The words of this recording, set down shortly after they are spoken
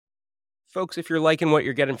Folks, if you're liking what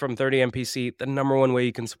you're getting from 30MPC, the number one way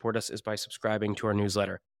you can support us is by subscribing to our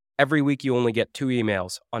newsletter. Every week, you only get 2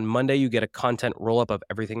 emails. On Monday, you get a content roll-up of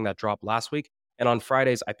everything that dropped last week. And on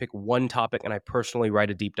Fridays, I pick one topic and I personally write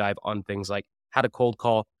a deep dive on things like how to cold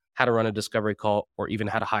call, how to run a discovery call, or even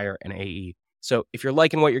how to hire an AE. So if you're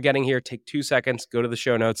liking what you're getting here, take 2 seconds, go to the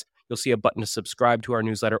show notes. You'll see a button to subscribe to our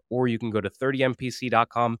newsletter, or you can go to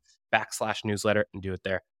 30mpc.com/newsletter and do it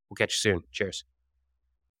there. We'll catch you soon. Cheers.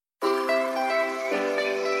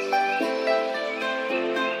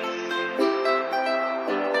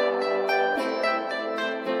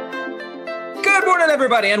 Good morning,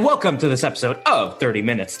 everybody, and welcome to this episode of 30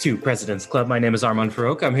 Minutes to President's Club. My name is Armand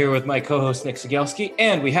Farouk. I'm here with my co-host, Nick Cegelski,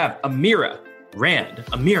 and we have Amira Rand,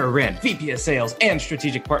 VP of Sales and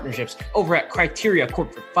Strategic Partnerships over at Criteria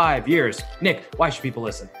Corp for 5 years. Nick, why should people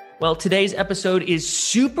listen? Well, today's episode is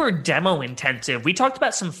super demo intensive. We talked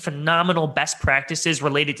about some phenomenal best practices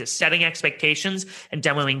related to setting expectations and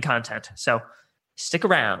demoing content. So stick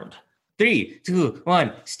around. 3, 2,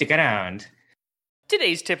 1, stick around.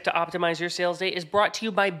 Today's tip to optimize your sales day is brought to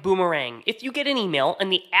you by Boomerang. If you get an email and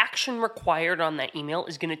the action required on that email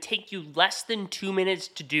is going to take you less than 2 minutes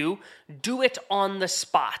to do it on the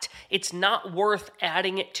spot. It's not worth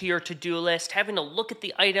adding it to your to-do list, having to look at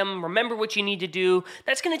the item, remember what you need to do.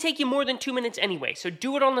 That's going to take you more than 2 minutes anyway, so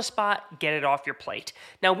do it on the spot, get it off your plate.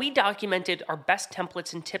 Now, we documented our best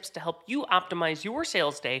templates and tips to help you optimize your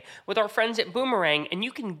sales day with our friends at Boomerang, and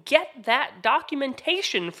you can get that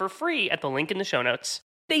documentation for free at the link in the show notes.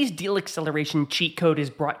 Today's deal acceleration cheat code is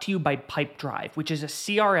brought to you by Pipedrive, which is a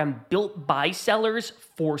CRM built by sellers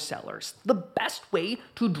for sellers. The best way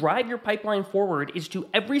to drive your pipeline forward is to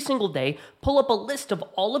every single day pull up a list of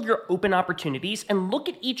all of your open opportunities and look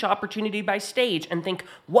at each opportunity by stage and think,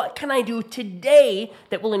 what can I do today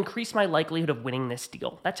that will increase my likelihood of winning this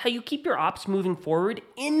deal? That's how you keep your ops moving forward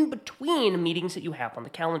in between meetings that you have on the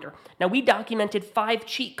calendar. Now, we documented 5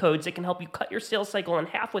 cheat codes that can help you cut your sales cycle in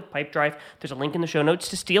half with Pipedrive. There's a link in the show notes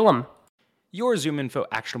to steal them. Your ZoomInfo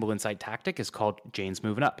actionable insight tactic is called Jane's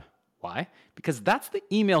Moving Up. Why? Because that's the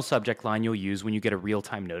email subject line you'll use when you get a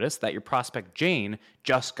real-time notice that your prospect Jane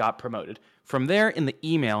just got promoted. From there, in the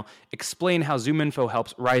email, explain how ZoomInfo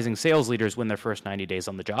helps rising sales leaders win their first 90 days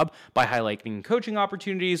on the job by highlighting coaching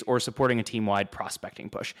opportunities or supporting a team-wide prospecting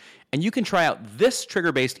push. And you can try out this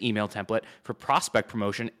trigger-based email template for prospect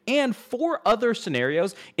promotion and 4 other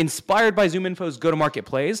scenarios inspired by ZoomInfo's go-to-market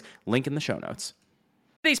plays. Link in the show notes.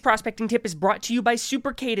 Today's prospecting tip is brought to you by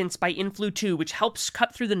Super Cadence by Influ2, which helps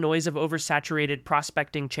cut through the noise of oversaturated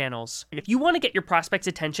prospecting channels. If you want to get your prospects'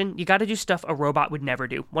 attention, you got to do stuff a robot would never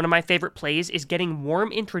do. One of my favorite plays is getting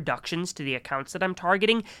warm introductions to the accounts that I'm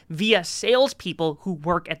targeting via salespeople who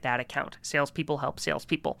work at that account. Salespeople help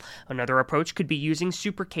salespeople. Another approach could be using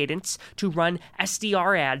Super Cadence to run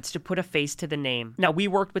SDR ads to put a face to the name. Now, we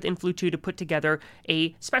worked with Influ2 to put together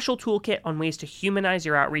a special toolkit on ways to humanize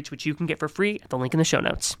your outreach, which you can get for free at the link in the show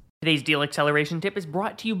notes. Today's deal acceleration tip is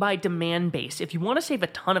brought to you by Demandbase. If you want to save a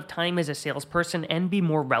ton of time as a salesperson and be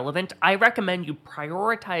more relevant, I recommend you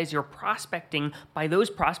prioritize your prospecting by those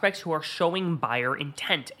prospects who are showing buyer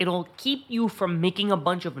intent. It'll keep you from making a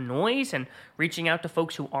bunch of noise and reaching out to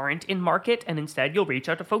folks who aren't in market, and instead you'll reach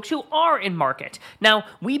out to folks who are in market. Now,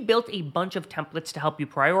 we built a bunch of templates to help you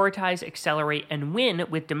prioritize, accelerate, and win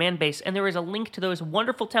with Demandbase, and there is a link to those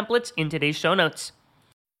wonderful templates in today's show notes.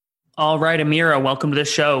 All right, Amira, welcome to the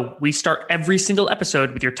show. We start every single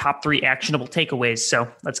episode with your top 3 actionable takeaways. So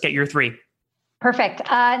let's get your 3. Perfect.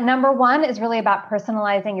 Number 1 is really about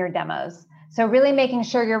personalizing your demos. So really making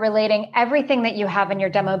sure you're relating everything that you have in your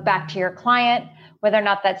demo back to your client, whether or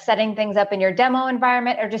not that's setting things up in your demo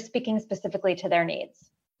environment or just speaking specifically to their needs.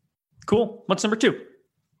 Cool. What's number 2?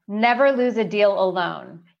 Never lose a deal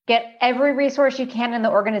alone. Get every resource you can in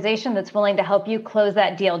the organization that's willing to help you close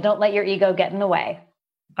that deal. Don't let your ego get in the way.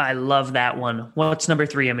 I love that one. What's number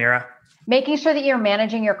 3, Amira? Making sure that you're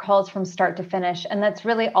managing your calls from start to finish. And that's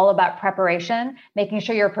really all about preparation, making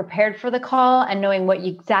sure you're prepared for the call and knowing what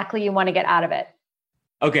exactly you want to get out of it.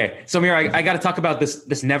 Okay, so Amira, I got to talk about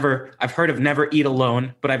this never, I've heard of never eat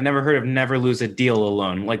alone, but I've never heard of never lose a deal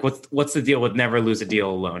alone. Like what's the deal with never lose a deal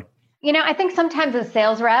alone? I think sometimes as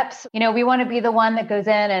sales reps, we want to be the one that goes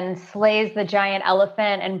in and slays the giant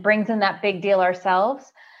elephant and brings in that big deal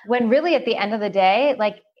ourselves. When really at the end of the day,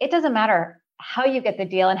 it doesn't matter how you get the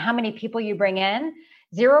deal and how many people you bring in,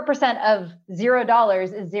 0% of $0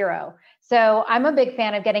 is 0. So I'm a big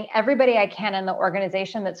fan of getting everybody I can in the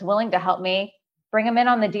organization that's willing to help me, bring them in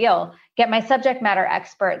on the deal, get my subject matter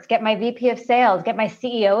experts, get my VP of sales, get my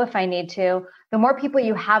CEO if I need to. The more people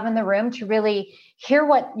you have in the room to really hear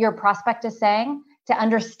what your prospect is saying, to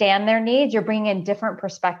understand their needs. You're bringing in different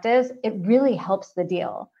perspectives. It really helps the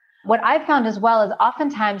deal. What I've found as well is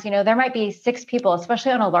oftentimes, there might be 6 people,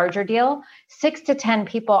 especially on a larger deal, 6 to 10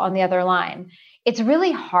 people on the other line. It's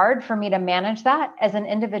really hard for me to manage that as an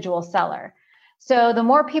individual seller. So the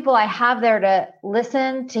more people I have there to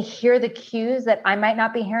listen, to hear the cues that I might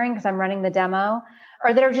not be hearing because I'm running the demo,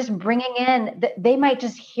 or that are just bringing in, they might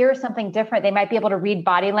just hear something different. They might be able to read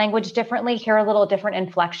body language differently, hear a little different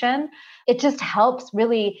inflection. It just helps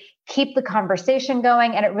really keep the conversation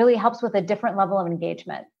going, and it really helps with a different level of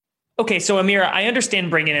engagement. Okay, so Amira, I understand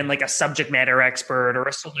bringing in like a subject matter expert or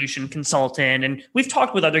a solution consultant, and we've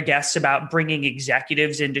talked with other guests about bringing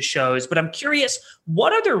executives into shows, but I'm curious,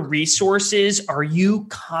 what other resources are you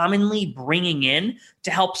commonly bringing in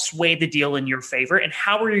to help sway the deal in your favor, and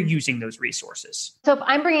how are you using those resources? So if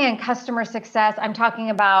I'm bringing in customer success, I'm talking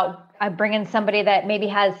about I bring in somebody that maybe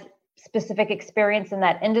has specific experience in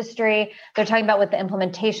that industry. They're talking about what the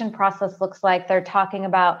implementation process looks like. They're talking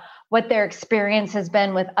about what their experience has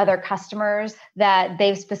been with other customers that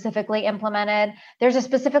they've specifically implemented. There's a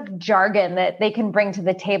specific jargon that they can bring to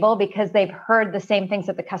the table because they've heard the same things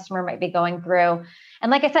that the customer might be going through. And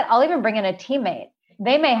like I said, I'll even bring in a teammate.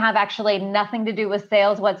 They may have actually nothing to do with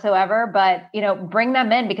sales whatsoever, but bring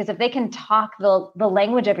them in, because if they can talk the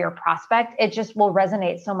language of your prospect, it just will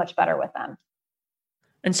resonate so much better with them.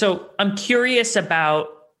 And so I'm curious about,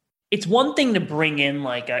 it's one thing to bring in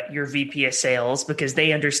like your VP of sales because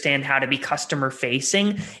they understand how to be customer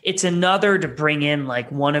facing. It's another to bring in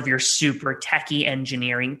like one of your super techie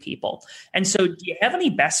engineering people. And so do you have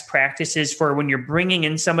any best practices for when you're bringing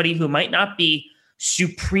in somebody who might not be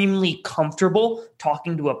supremely comfortable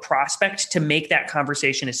talking to a prospect to make that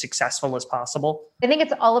conversation as successful as possible? I think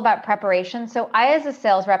it's all about preparation. So I, as a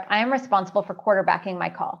sales rep, I am responsible for quarterbacking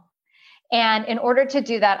my call. And in order to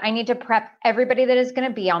do that, I need to prep everybody that is going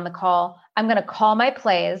to be on the call. I'm going to call my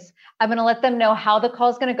plays. I'm going to let them know how the call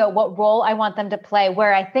is going to go, what role I want them to play,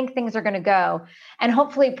 where I think things are going to go, and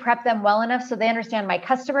hopefully prep them well enough so they understand my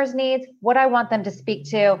customers' needs, what I want them to speak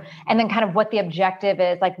to, and then kind of what the objective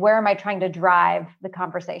is, like where am I trying to drive the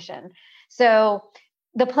conversation. So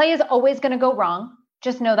the play is always going to go wrong.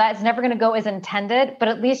 Just know that it's never going to go as intended, but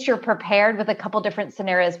at least you're prepared with a couple different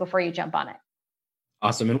scenarios before you jump on it.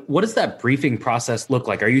 Awesome. And what does that briefing process look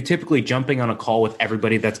like? Are you typically jumping on a call with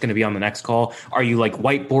everybody that's going to be on the next call? Are you like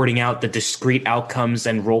whiteboarding out the discrete outcomes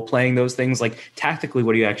and role playing those things? Like tactically,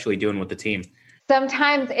 what are you actually doing with the team?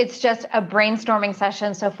 Sometimes it's just a brainstorming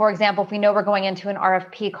session. So for example, if we know we're going into an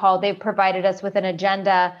RFP call, they've provided us with an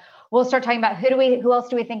agenda. We'll start talking about who else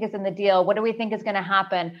do we think is in the deal? What do we think is going to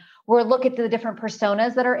happen? We'll look at the different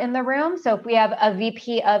personas that are in the room. So if we have a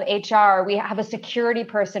VP of HR, we have a security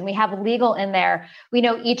person, we have legal in there. We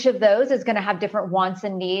know each of those is going to have different wants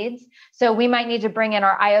and needs. So we might need to bring in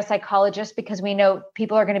our IO psychologist because we know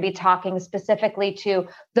people are going to be talking specifically to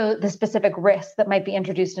the specific risks that might be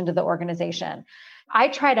introduced into the organization. I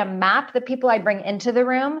try to map the people I bring into the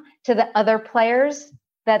room to the other players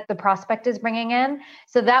that the prospect is bringing in.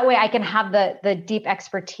 So that way I can have the deep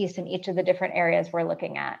expertise in each of the different areas we're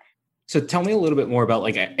looking at. So tell me a little bit more about,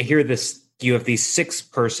 like, I hear this, you have these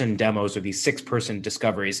 6-person demos or these 6-person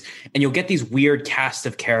discoveries, and you'll get these weird cast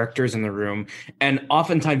of characters in the room. And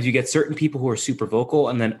oftentimes you get certain people who are super vocal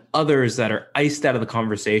and then others that are iced out of the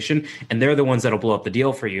conversation, and they're the ones that'll blow up the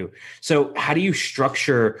deal for you. So how do you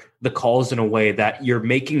structure the calls in a way that you're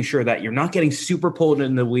making sure that you're not getting super pulled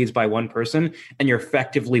in the weeds by one person and you're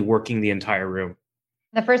effectively working the entire room?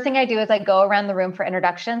 The first thing I do is I go around the room for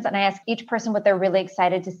introductions and I ask each person what they're really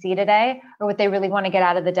excited to see today or what they really want to get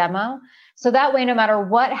out of the demo. So that way, no matter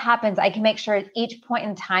what happens, I can make sure at each point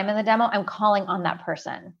in time in the demo, I'm calling on that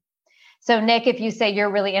person. So Nick, if you say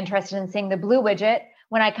you're really interested in seeing the blue widget,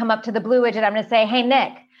 when I come up to the blue widget, I'm going to say, hey,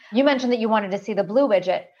 Nick, you mentioned that you wanted to see the blue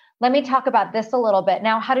widget. Let me talk about this a little bit.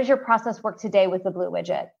 Now, how does your process work today with the blue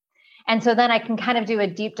widget? And so then I can kind of do a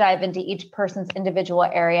deep dive into each person's individual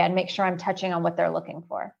area and make sure I'm touching on what they're looking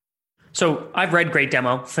for. So I've read Great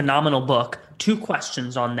Demo, phenomenal book. 2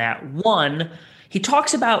 questions on that. One, he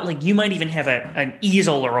talks about like you might even have an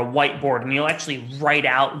easel or a whiteboard and you'll actually write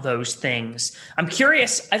out those things. I'm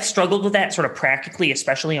curious, I've struggled with that sort of practically,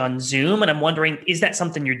 especially on Zoom. And I'm wondering, is that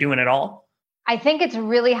something you're doing at all? I think it's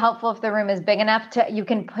really helpful if the room is big enough you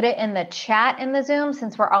can put it in the chat in the Zoom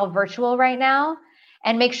since we're all virtual right now.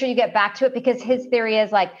 And make sure you get back to it because his theory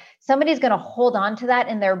is like somebody's going to hold on to that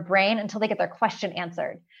in their brain until they get their question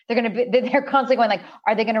answered. They're constantly going like,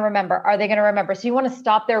 are they going to remember? Are they going to remember? So you want to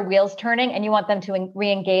stop their wheels turning and you want them to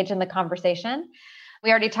re-engage in the conversation. We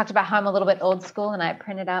already talked about how I'm a little bit old school and I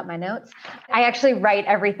printed out my notes. I actually write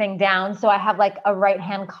everything down. So I have like a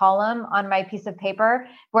right-hand column on my piece of paper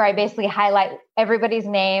where I basically highlight everybody's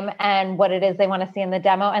name and what it is they want to see in the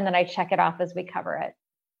demo. And then I check it off as we cover it.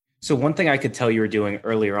 So one thing I could tell you were doing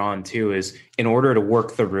earlier on too is in order to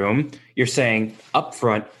work the room, you're saying up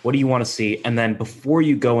front, what do you want to see? And then before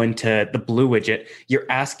you go into the blue widget, you're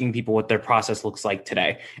asking people what their process looks like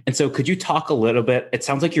today. And so could you talk a little bit? It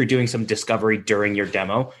sounds like you're doing some discovery during your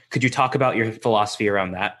demo. Could you talk about your philosophy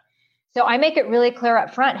around that? So I make it really clear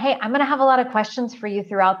up front. Hey, I'm going to have a lot of questions for you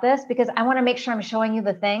throughout this because I want to make sure I'm showing you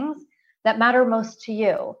the things that matter most to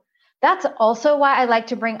you. That's also why I like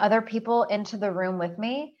to bring other people into the room with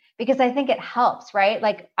me, because I think it helps, right?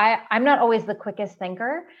 Like I'm not always the quickest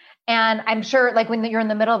thinker. And I'm sure like when you're in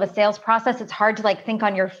the middle of a sales process, it's hard to like think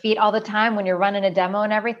on your feet all the time when you're running a demo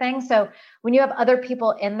and everything. So when you have other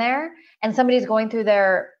people in there and somebody's going through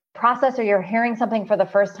their process or you're hearing something for the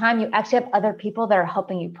first time, you actually have other people that are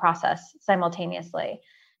helping you process simultaneously.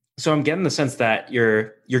 So I'm getting the sense that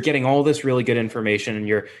you're getting all this really good information and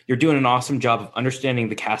you're doing an awesome job of understanding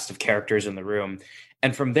the cast of characters in the room.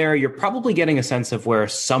 And from there, you're probably getting a sense of where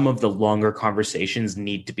some of the longer conversations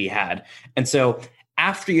need to be had. And so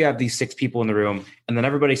after you have these 6 people in the room and then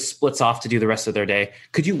everybody splits off to do the rest of their day,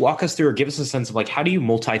 could you walk us through or give us a sense of like, how do you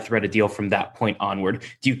multi-thread a deal from that point onward?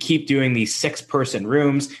 Do you keep doing these 6-person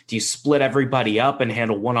rooms? Do you split everybody up and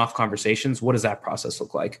handle one-off conversations? What does that process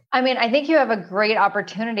look like? I mean, I think you have a great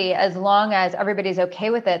opportunity as long as everybody's okay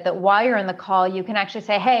with it, that while you're in the call, you can actually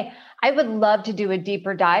say, hey, I would love to do a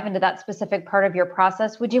deeper dive into that specific part of your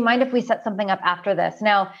process. Would you mind if we set something up after this?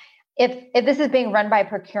 Now, if this is being run by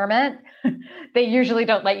procurement, they usually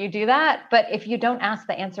don't let you do that. But if you don't ask,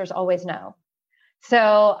 the answer is always no.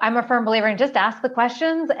 So I'm a firm believer in just ask the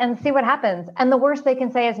questions and see what happens. And the worst they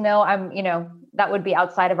can say is no, that would be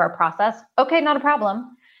outside of our process. Okay, not a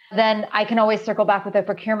problem. Then I can always circle back with a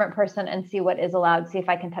procurement person and see what is allowed, see if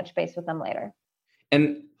I can touch base with them later.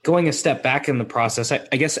 And going a step back in the process, I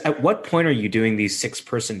guess, at what point are you doing these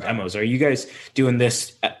 6-person demos? Are you guys doing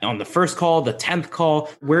this on the first call, the 10th call?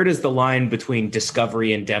 Where does the line between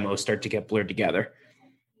discovery and demo start to get blurred together?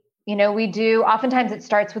 We do, oftentimes it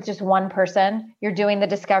starts with just one person. You're doing the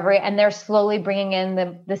discovery and they're slowly bringing in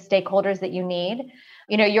the stakeholders that you need.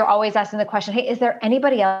 You're always asking the question, hey, is there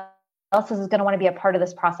anybody else who's going to want to be a part of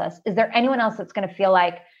this process? Is there anyone else that's going to feel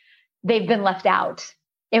like they've been left out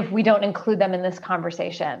if we don't include them in this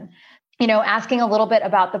conversation? Asking a little bit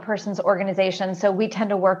about the person's organization. So we tend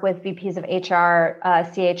to work with VPs of HR,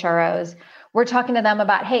 CHROs. We're talking to them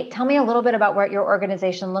about, hey, tell me a little bit about what your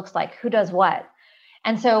organization looks like, who does what.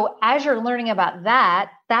 And so as you're learning about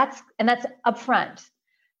that's upfront.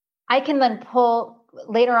 I can then pull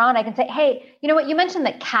later on, I can say, hey, you know what, you mentioned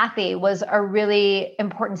that Kathy was a really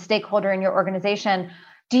important stakeholder in your organization.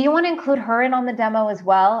 Do you want to include her in on the demo as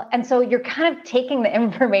well? And so you're kind of taking the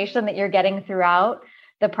information that you're getting throughout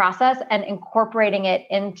the process and incorporating it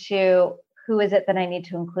into who is it that I need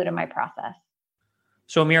to include in my process.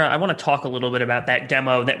 So Amira, I want to talk a little bit about that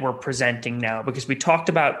demo that we're presenting now, because we talked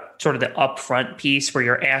about sort of the upfront piece where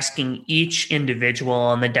you're asking each individual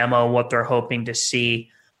on the demo what they're hoping to see.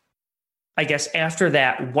 I guess after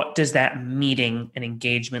that, what does that meeting and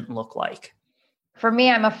engagement look like? For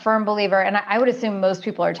me, I'm a firm believer, and I would assume most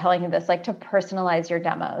people are telling you this, like to personalize your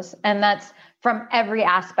demos. And that's from every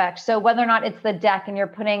aspect. So whether or not it's the deck and you're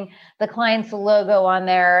putting the client's logo on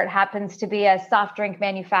there, it happens to be a soft drink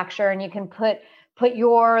manufacturer and you can put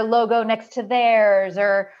your logo next to theirs,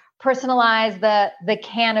 or personalize the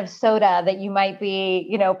can of soda that you might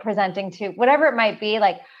be, presenting to, whatever it might be,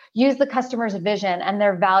 like use the customer's vision and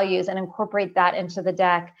their values and incorporate that into the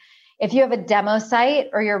deck. If you have a demo site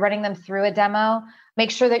or you're running them through a demo,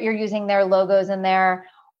 make sure that you're using their logos in there.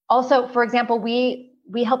 Also, for example, we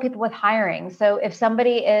help people with hiring. So if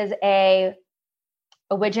somebody is a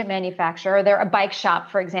widget manufacturer, they're a bike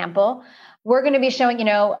shop, for example, we're going to be showing,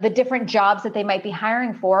 the different jobs that they might be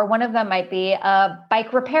hiring for. One of them might be a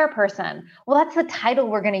bike repair person. Well, that's the title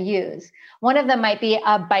we're going to use. One of them might be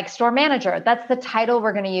a bike store manager. That's the title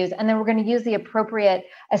we're going to use. And then we're going to use the appropriate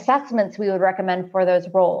assessments we would recommend for those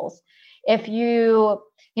roles. If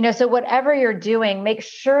so whatever you're doing, make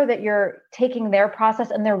sure that you're taking their process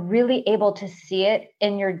and they're really able to see it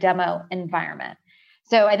in your demo environment.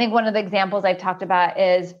 So I think one of the examples I've talked about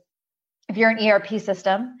is if you're an ERP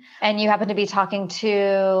system and you happen to be talking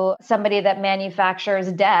to somebody that manufactures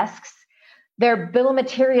desks, their bill of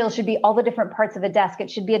materials should be all the different parts of a desk.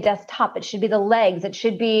 It should be a desktop. It should be the legs. It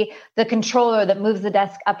should be the controller that moves the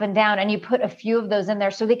desk up and down. And you put a few of those in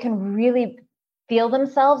there so they can really feel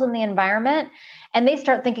themselves in the environment. And they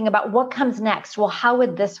start thinking about what comes next. Well, how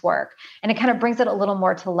would this work? And it kind of brings it a little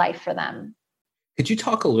more to life for them. Could you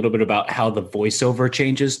talk a little bit about how the voiceover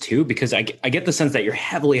changes too? Because I get the sense that you're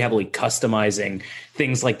heavily customizing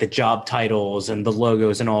things like the job titles and the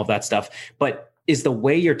logos and all of that stuff. But is the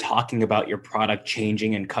way you're talking about your product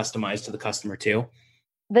changing and customized to the customer too?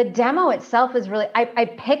 The demo itself is really, I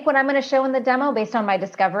pick what I'm going to show in the demo based on my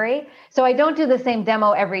discovery. So I don't do the same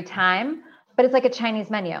demo every time, but it's like a Chinese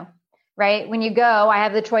menu, right? When you go, I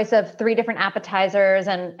have the choice of 3 different appetizers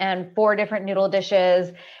and 4 different noodle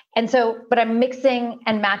dishes. And so, but I'm mixing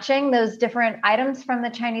and matching those different items from the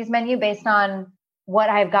Chinese menu based on what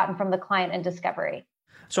I've gotten from the client in discovery.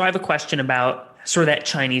 So I have a question about sort of that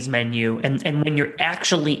Chinese menu and when you're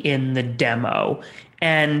actually in the demo.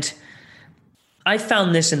 And I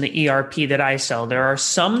found this in the ERP that I sell. There are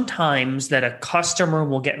some times that a customer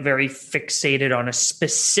will get very fixated on a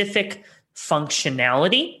specific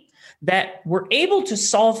functionality that we're able to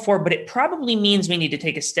solve for, but it probably means we need to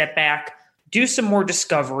take a step back, do some more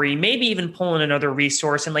discovery, maybe even pull in another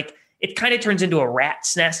resource. And like, it kind of turns into a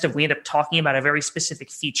rat's nest if we end up talking about a very specific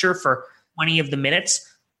feature for 20 of the minutes.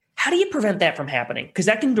 How do you prevent that from happening? Because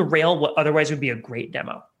that can derail what otherwise would be a great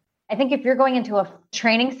demo. I think if you're going into a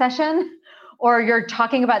training session or you're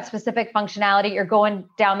talking about specific functionality, you're going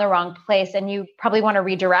down the wrong place and you probably want to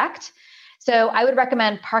redirect. So I would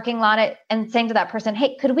recommend parking lot it and saying to that person,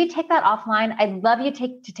 hey, could we take that offline? I'd love you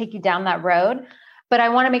to take you down that road, but I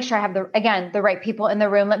want to make sure I have the right people in the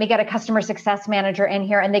room. Let me get a customer success manager in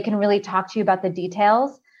here and they can really talk to you about the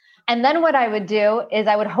details. And then what I would do is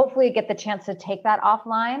I would hopefully get the chance to take that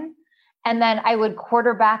offline. And then I would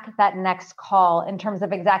quarterback that next call in terms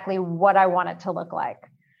of exactly what I want it to look like.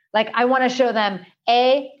 Like I want to show them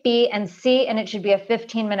A, B, and C, and it should be a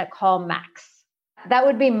 15-minute call max. That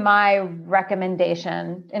would be my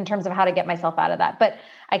recommendation in terms of how to get myself out of that. But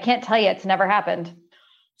I can't tell you, it's never happened.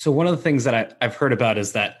 So one of the things that I've heard about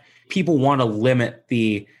is that people want to limit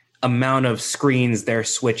the amount of screens they're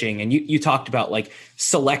switching. And you talked about like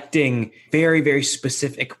selecting very, very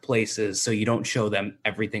specific places so you don't show them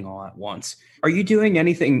everything all at once. Are you doing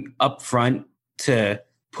anything upfront to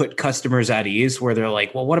put customers at ease where they're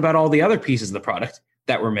like, well, what about all the other pieces of the product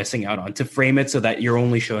that we're missing out on, to frame it so that you're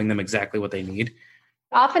only showing them exactly what they need?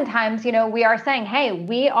 Oftentimes, we are saying, hey,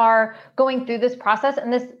 we are going through this process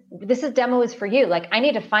and this demo is for you. Like I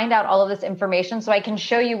need to find out all of this information so I can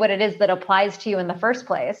show you what it is that applies to you in the first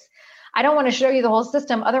place. I don't want to show you the whole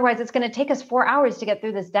system. Otherwise, it's going to take us 4 hours to get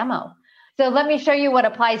through this demo. So let me show you what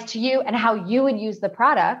applies to you and how you would use the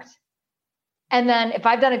product. And then if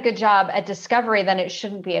I've done a good job at discovery, then it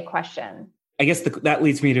shouldn't be a question. I guess that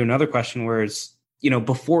leads me to another question, whereas,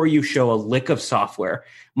 before you show a lick of software,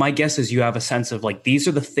 my guess is you have a sense of like, these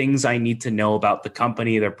are the things I need to know about the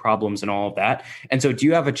company, their problems and all of that. And so do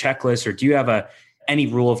you have a checklist or do you have any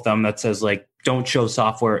rule of thumb that says like, don't show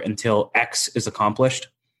software until X is accomplished?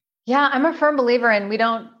 Yeah, I'm a firm believer in we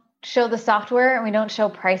don't show the software and we don't show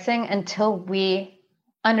pricing until we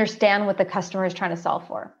understand what the customer is trying to solve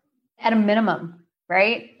for at a minimum,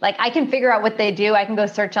 right? Like I can figure out what they do. I can go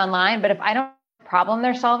search online, but if I don't know the problem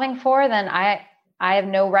they're solving for, then I have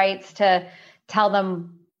no rights to tell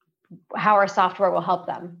them how our software will help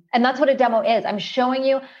them. And that's what a demo is. I'm showing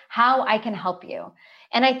you how I can help you.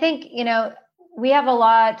 And I think, we have a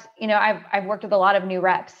lot, I've worked with a lot of new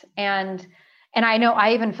reps and I know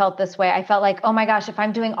I even felt this way. I felt like, oh my gosh, if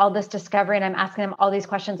I'm doing all this discovery and I'm asking them all these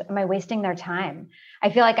questions, am I wasting their time? I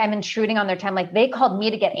feel like I'm intruding on their time. Like they called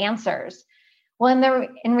me to get answers. Well,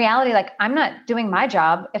 in reality, like I'm not doing my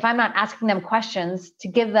job if I'm not asking them questions to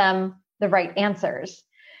give them the right answers.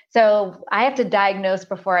 So I have to diagnose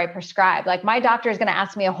before I prescribe. Like my doctor is going to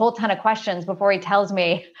ask me a whole ton of questions before he tells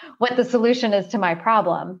me what the solution is to my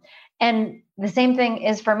problem. And the same thing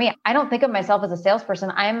is for me. I don't think of myself as a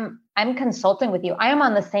salesperson. I'm consulting with you. I am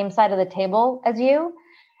on the same side of the table as you.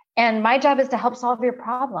 And my job is to help solve your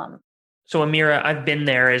problem. So Amira, I've been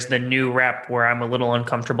there as the new rep where I'm a little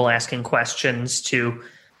uncomfortable asking questions to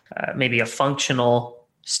maybe a functional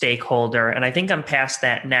stakeholder. And I think I'm past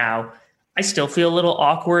that now. I still feel a little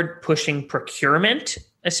awkward pushing procurement,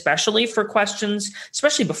 especially for questions,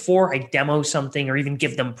 especially before I demo something or even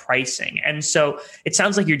give them pricing. And so it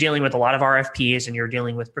sounds like you're dealing with a lot of RFPs and you're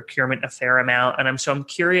dealing with procurement a fair amount. And I'm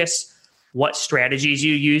curious what strategies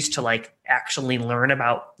you use to like actually learn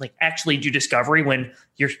about, like actually do discovery when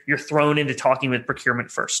you're thrown into talking with procurement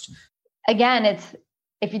first. Again, it's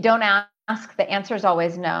if you don't ask, the answer is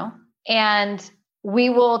always no. And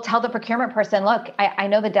we will tell the procurement person, look, I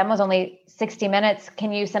know the demo is only 60 minutes.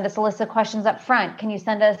 Can you send us a list of questions up front? Can you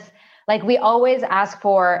send us Like we always ask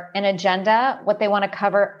for an agenda, what they want to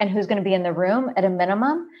cover and who's going to be in the room at a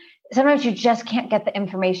minimum. Sometimes you just can't get the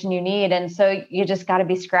information you need. And so you just got to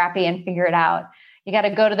be scrappy and figure it out. You got to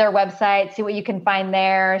go to their website, see what you can find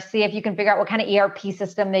there, see if you can figure out what kind of ERP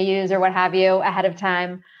system they use or what have you ahead of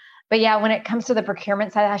time. But yeah, when it comes to the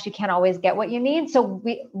procurement side of the house, you can't always get what you need. So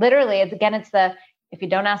we literally, it's if you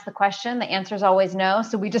don't ask the question, the answer is always no.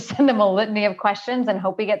 So we just send them a litany of questions and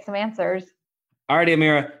hope we get some answers. All right,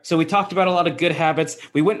 Amira. So we talked about a lot of good habits.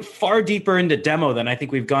 We went far deeper into demo than I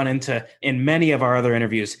think we've gone into in many of our other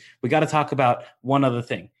interviews. We got to talk about one other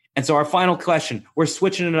thing. And so our final question, we're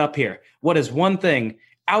switching it up here. What is one thing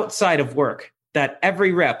outside of work that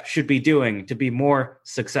every rep should be doing to be more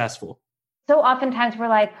successful? So oftentimes we're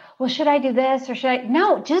like, well, should I do this or should I?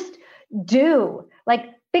 No, just do. Like,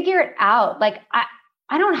 figure it out. Like,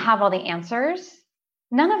 I don't have all the answers.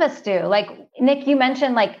 None of us do. Like, Nick, you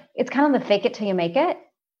mentioned, like, it's kind of the fake it till you make it,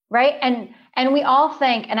 right? And we all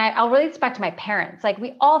think, and I'll relate this back to my parents. Like,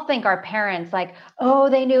 we all think our parents, like, oh,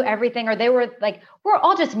 they knew everything, or they were like, we're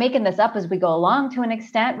all just making this up as we go along to an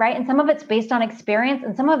extent, right? And some of it's based on experience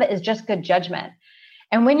and some of it is just good judgment.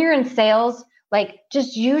 And when you're in sales, like,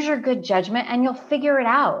 just use your good judgment and you'll figure it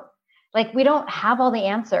out. Like, we don't have all the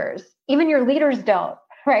answers. Even your leaders don't,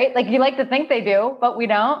 right? Like, you like to think they do, but we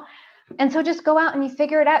don't. And so just go out and you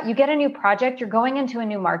figure it out. You get a new project, you're going into a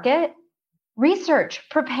new market, research,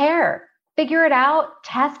 prepare, figure it out,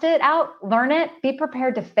 test it out, learn it, be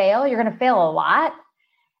prepared to fail. You're going to fail a lot,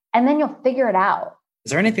 and then you'll figure it out. Is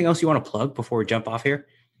there anything else you want to plug before we jump off here?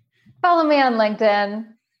 Follow me on LinkedIn.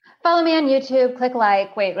 Follow me on YouTube. Click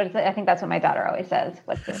like. Wait, what is it? I think that's what my daughter always says.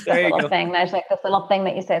 What's this little thing? There's like this little thing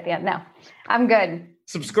that you say at the end. No, I'm good.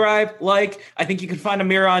 Subscribe, like. I think you can find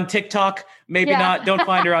Amira on TikTok. Maybe not. Don't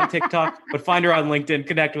find her on TikTok, but find her on LinkedIn.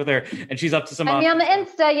 Connect with her, and she's up to some. Find me on the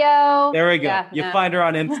Insta, yo. There we go. Yeah, find her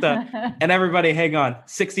on Insta. And everybody, hang on.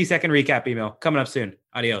 60-second recap email coming up soon.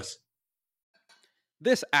 Adios.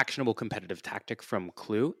 This actionable competitive tactic from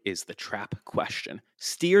Clue is the trap question.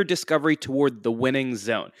 Steer discovery toward the winning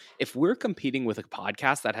zone. If we're competing with a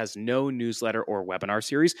podcast that has no newsletter or webinar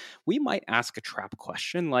series, we might ask a trap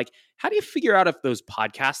question like, how do you figure out if those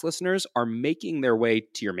podcast listeners are making their way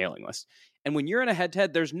to your mailing list? And when you're in a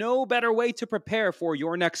head-to-head, there's no better way to prepare for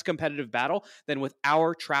your next competitive battle than with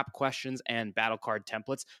our trap questions and battle card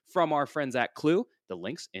templates from our friends at Clue. The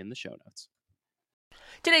link's in the show notes.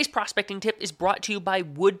 Today's prospecting tip is brought to you by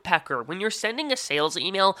Woodpecker. When you're sending a sales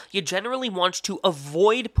email, you generally want to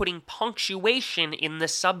avoid putting punctuation in the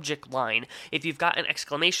subject line. If you've got an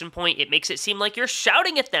exclamation point, it makes it seem like you're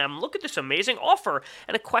shouting at them. Look at this amazing offer.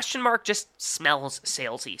 And a question mark just smells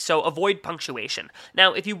salesy. So avoid punctuation.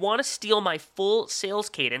 Now, if you want to steal my full sales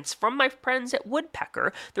cadence from my friends at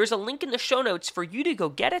Woodpecker, there's a link in the show notes for you to go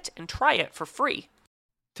get it and try it for free.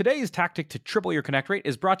 Today's tactic to triple your connect rate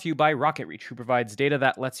is brought to you by RocketReach, who provides data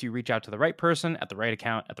that lets you reach out to the right person at the right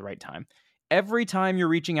account at the right time. Every time you're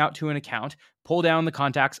reaching out to an account, pull down the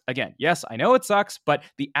contacts again. Yes, I know it sucks, but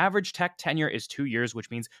the average tech tenure is 2 years, which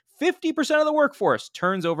means 50% of the workforce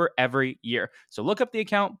turns over every year. So look up the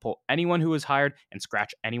account, pull anyone who was hired, and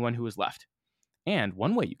scratch anyone who was left. And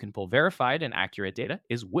one way you can pull verified and accurate data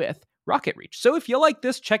is with RocketReach. So if you like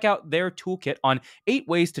this, check out their toolkit on 8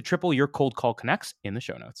 ways to triple your cold call connects in the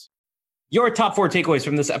show notes. Your top 4 takeaways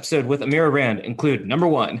from this episode with Amira Rand include, number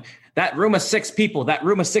 1, that room of 6 people, that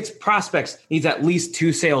room of 6 prospects needs at least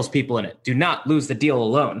 2 salespeople in it. Do not lose the deal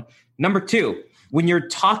alone. Number 2, when you're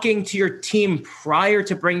talking to your team prior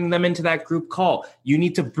to bringing them into that group call, you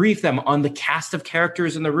need to brief them on the cast of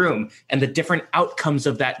characters in the room and the different outcomes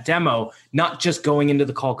of that demo, not just going into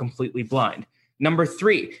the call completely blind. Number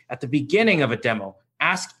 3, at the beginning of a demo,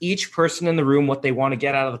 ask each person in the room what they want to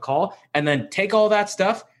get out of the call, and then take all that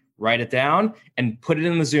stuff, write it down, and put it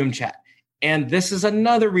in the Zoom chat. And this is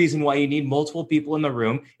another reason why you need multiple people in the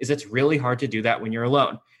room, is it's really hard to do that when you're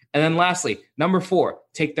alone. And then lastly, number 4,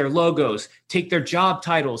 take their logos, take their job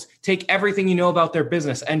titles, take everything you know about their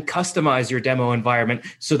business and customize your demo environment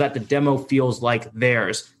so that the demo feels like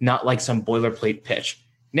theirs, not like some boilerplate pitch.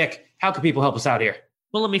 Nick, how can people help us out here?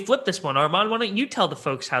 Well, let me flip this one. Armand, why don't you tell the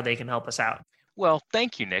folks how they can help us out? Well,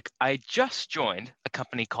 thank you, Nick. I just joined a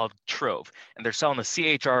company called Trove, and they're selling the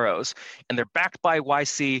CHROs, and they're backed by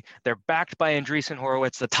YC. They're backed by Andreessen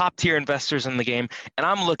Horowitz, the top tier investors in the game, and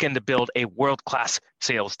I'm looking to build a world-class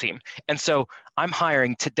sales team. And so I'm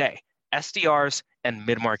hiring today SDRs and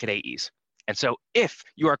mid-market AEs. And so if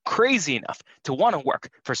you are crazy enough to want to work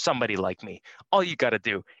for somebody like me, all you got to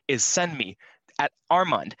do is send me at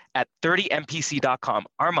Armand at 30mpc.com.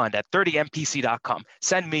 Armand at 30mpc.com.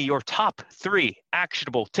 Send me your top 3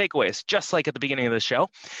 actionable takeaways, just like at the beginning of the show,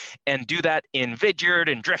 and do that in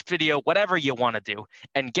Vidyard and Drift Video, whatever you want to do,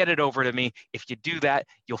 and get it over to me. If you do that,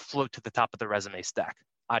 you'll float to the top of the resume stack.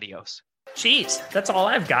 Adios. Jeez, that's all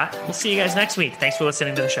I've got. We'll see you guys next week. Thanks for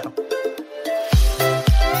listening to the show.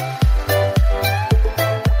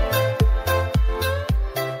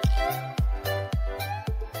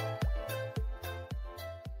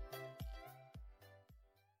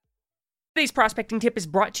 Today's prospecting tip is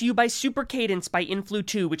brought to you by Super Cadence by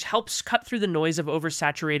Influ2, which helps cut through the noise of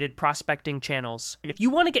oversaturated prospecting channels. If you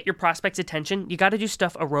want to get your prospects' attention, you got to do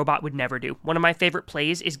stuff a robot would never do. One of my favorite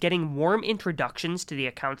plays is getting warm introductions to the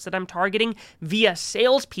accounts that I'm targeting via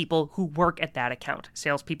salespeople who work at that account.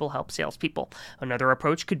 Salespeople help salespeople. Another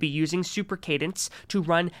approach could be using Super Cadence to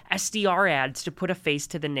run SDR ads to put a face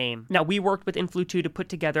to the name. Now, we worked with Influ2 to put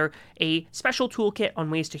together a special toolkit on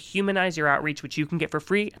ways to humanize your outreach, which you can get for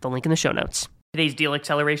free at the link in the show notes. Today's deal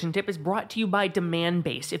acceleration tip is brought to you by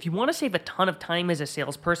Demandbase. If you want to save a ton of time as a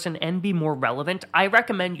salesperson and be more relevant, I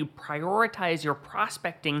recommend you prioritize your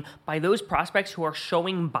prospecting by those prospects who are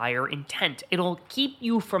showing buyer intent. It'll keep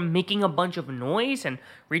you from making a bunch of noise and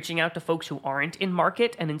reaching out to folks who aren't in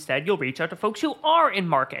market, and instead you'll reach out to folks who are in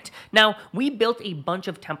market. Now, we built a bunch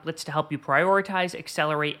of templates to help you prioritize,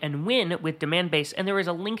 accelerate, and win with Demandbase, and there is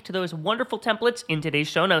a link to those wonderful templates in today's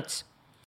show notes.